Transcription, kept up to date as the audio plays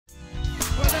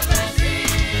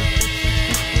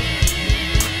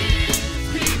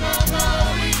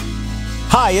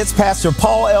Hi, it's Pastor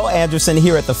Paul L. Anderson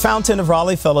here at the Fountain of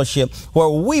Raleigh Fellowship, where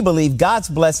we believe God's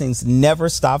blessings never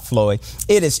stop flowing.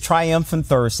 It is Triumphant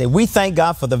Thursday. We thank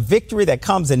God for the victory that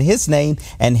comes in His name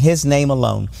and His name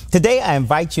alone. Today, I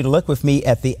invite you to look with me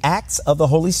at the Acts of the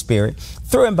Holy Spirit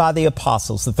through and by the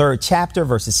apostles, the 3rd chapter,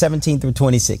 verses 17 through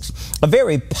 26. A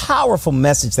very powerful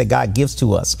message that God gives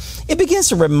to us. It begins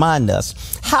to remind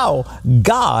us how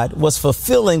God was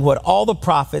fulfilling what all the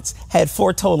prophets had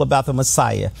foretold about the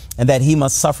Messiah, and that He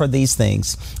must suffer these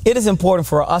things. It is important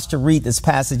for us to read this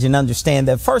passage and understand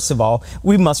that, first of all,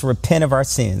 we must repent of our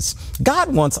sins.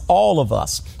 God wants all of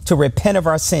us to repent of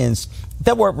our sins.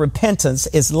 That word repentance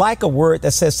is like a word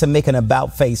that says to make an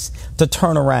about face, to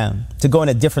turn around, to go in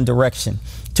a different direction.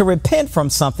 To repent from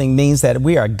something means that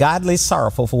we are godly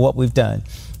sorrowful for what we've done.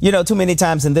 You know, too many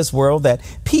times in this world that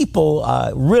people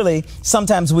really,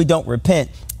 sometimes we don't repent.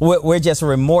 We're just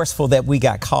remorseful that we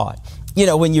got caught. You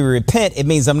know, when you repent, it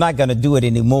means I'm not going to do it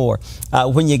anymore.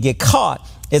 When you get caught,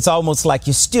 it's almost like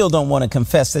you still don't want to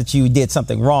confess that you did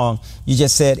something wrong. You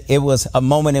just said it was a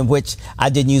moment in which I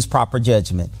didn't use proper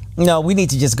judgment. No, we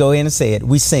need to just go in and say it.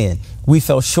 We sinned. We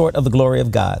fell short of the glory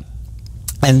of God.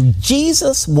 And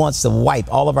Jesus wants to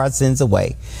wipe all of our sins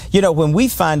away. You know, when we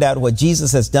find out what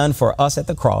Jesus has done for us at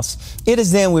the cross, it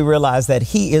is then we realize that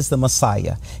He is the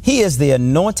Messiah. He is the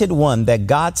anointed one that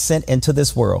God sent into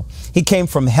this world. He came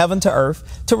from heaven to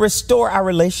earth to restore our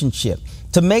relationship,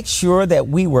 to make sure that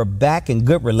we were back in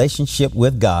good relationship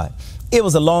with God. It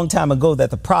was a long time ago that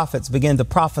the prophets began to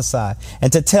prophesy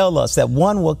and to tell us that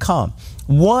one will come.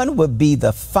 One would be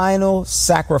the final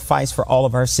sacrifice for all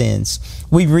of our sins.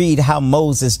 We read how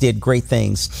Moses did great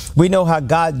things. We know how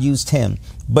God used him,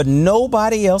 but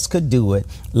nobody else could do it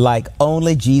like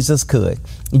only Jesus could.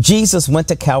 Jesus went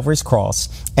to Calvary's cross,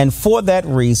 and for that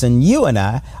reason, you and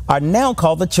I are now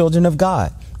called the children of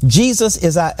God. Jesus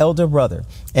is our elder brother,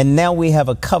 and now we have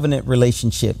a covenant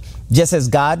relationship. Just as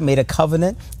God made a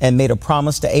covenant and made a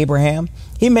promise to Abraham,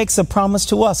 He makes a promise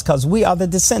to us because we are the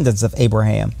descendants of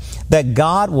Abraham, that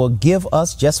God will give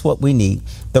us just what we need,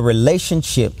 the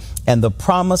relationship and the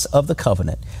promise of the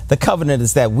covenant. The covenant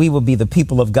is that we will be the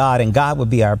people of God and God would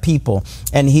be our people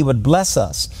and He would bless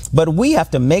us. But we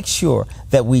have to make sure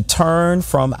that we turn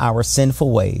from our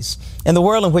sinful ways. In the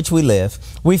world in which we live,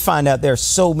 we find out there are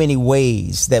so many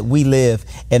ways that we live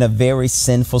in a very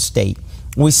sinful state.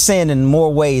 We sin in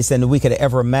more ways than we could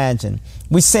ever imagine.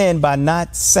 We sin by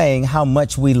not saying how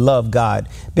much we love God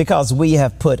because we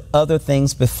have put other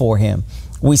things before Him.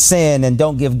 We sin and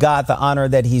don't give God the honor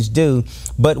that He's due,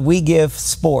 but we give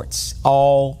sports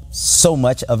so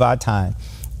much of our time.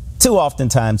 Too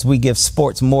oftentimes we give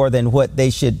sports more than what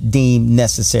they should deem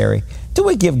necessary. Do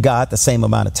we give God the same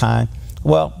amount of time?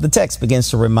 Well, the text begins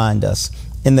to remind us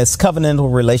in this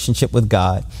covenantal relationship with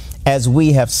God, as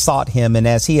we have sought Him and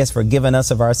as He has forgiven us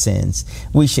of our sins,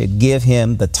 we should give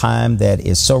Him the time that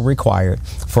is so required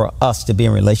for us to be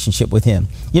in relationship with Him.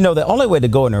 You know, the only way to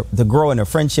grow in a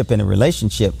friendship and a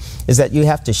relationship is that you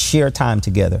have to share time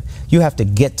together. You have to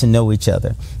get to know each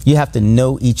other. You have to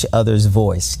know each other's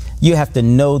voice. You have to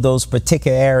know those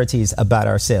particularities about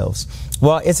ourselves.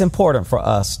 Well, it's important for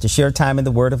us to share time in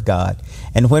the Word of God.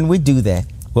 And when we do that,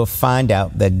 we'll find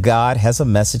out that God has a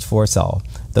message for us all.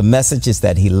 The message is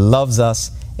that He loves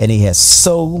us and He has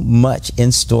so much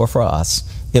in store for us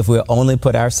if we'll only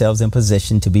put ourselves in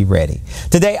position to be ready.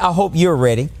 Today, I hope you're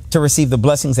ready to receive the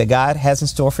blessings that God has in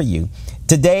store for you.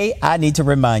 Today, I need to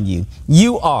remind you,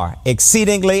 you are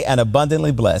exceedingly and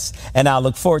abundantly blessed, and I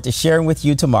look forward to sharing with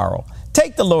you tomorrow.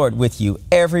 Take the Lord with you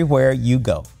everywhere you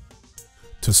go.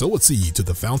 To sow a seed to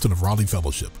the Fountain of Raleigh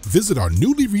Fellowship, visit our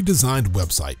newly redesigned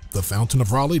website,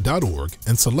 thefountainofraleigh.org,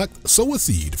 and select Sow a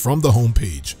Seed from the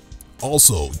homepage.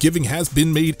 Also, giving has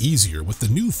been made easier with the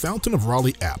new Fountain of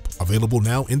Raleigh app, available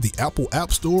now in the Apple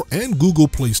App Store and Google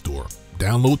Play Store.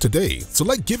 Download today,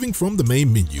 select Giving from the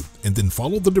main menu, and then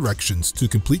follow the directions to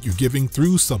complete your giving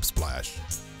through Subsplash.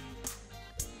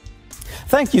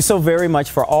 Thank you so very much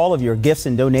for all of your gifts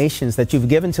and donations that you've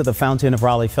given to the Fountain of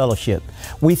Raleigh Fellowship.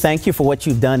 We thank you for what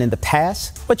you've done in the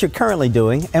past, what you're currently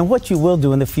doing, and what you will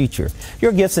do in the future.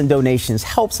 Your gifts and donations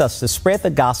helps us to spread the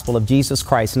gospel of Jesus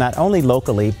Christ, not only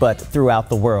locally, but throughout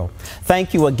the world.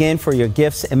 Thank you again for your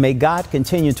gifts, and may God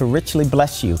continue to richly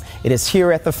bless you. It is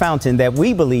here at the Fountain that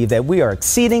we believe that we are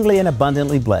exceedingly and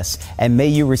abundantly blessed, and may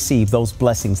you receive those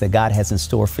blessings that God has in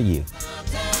store for you.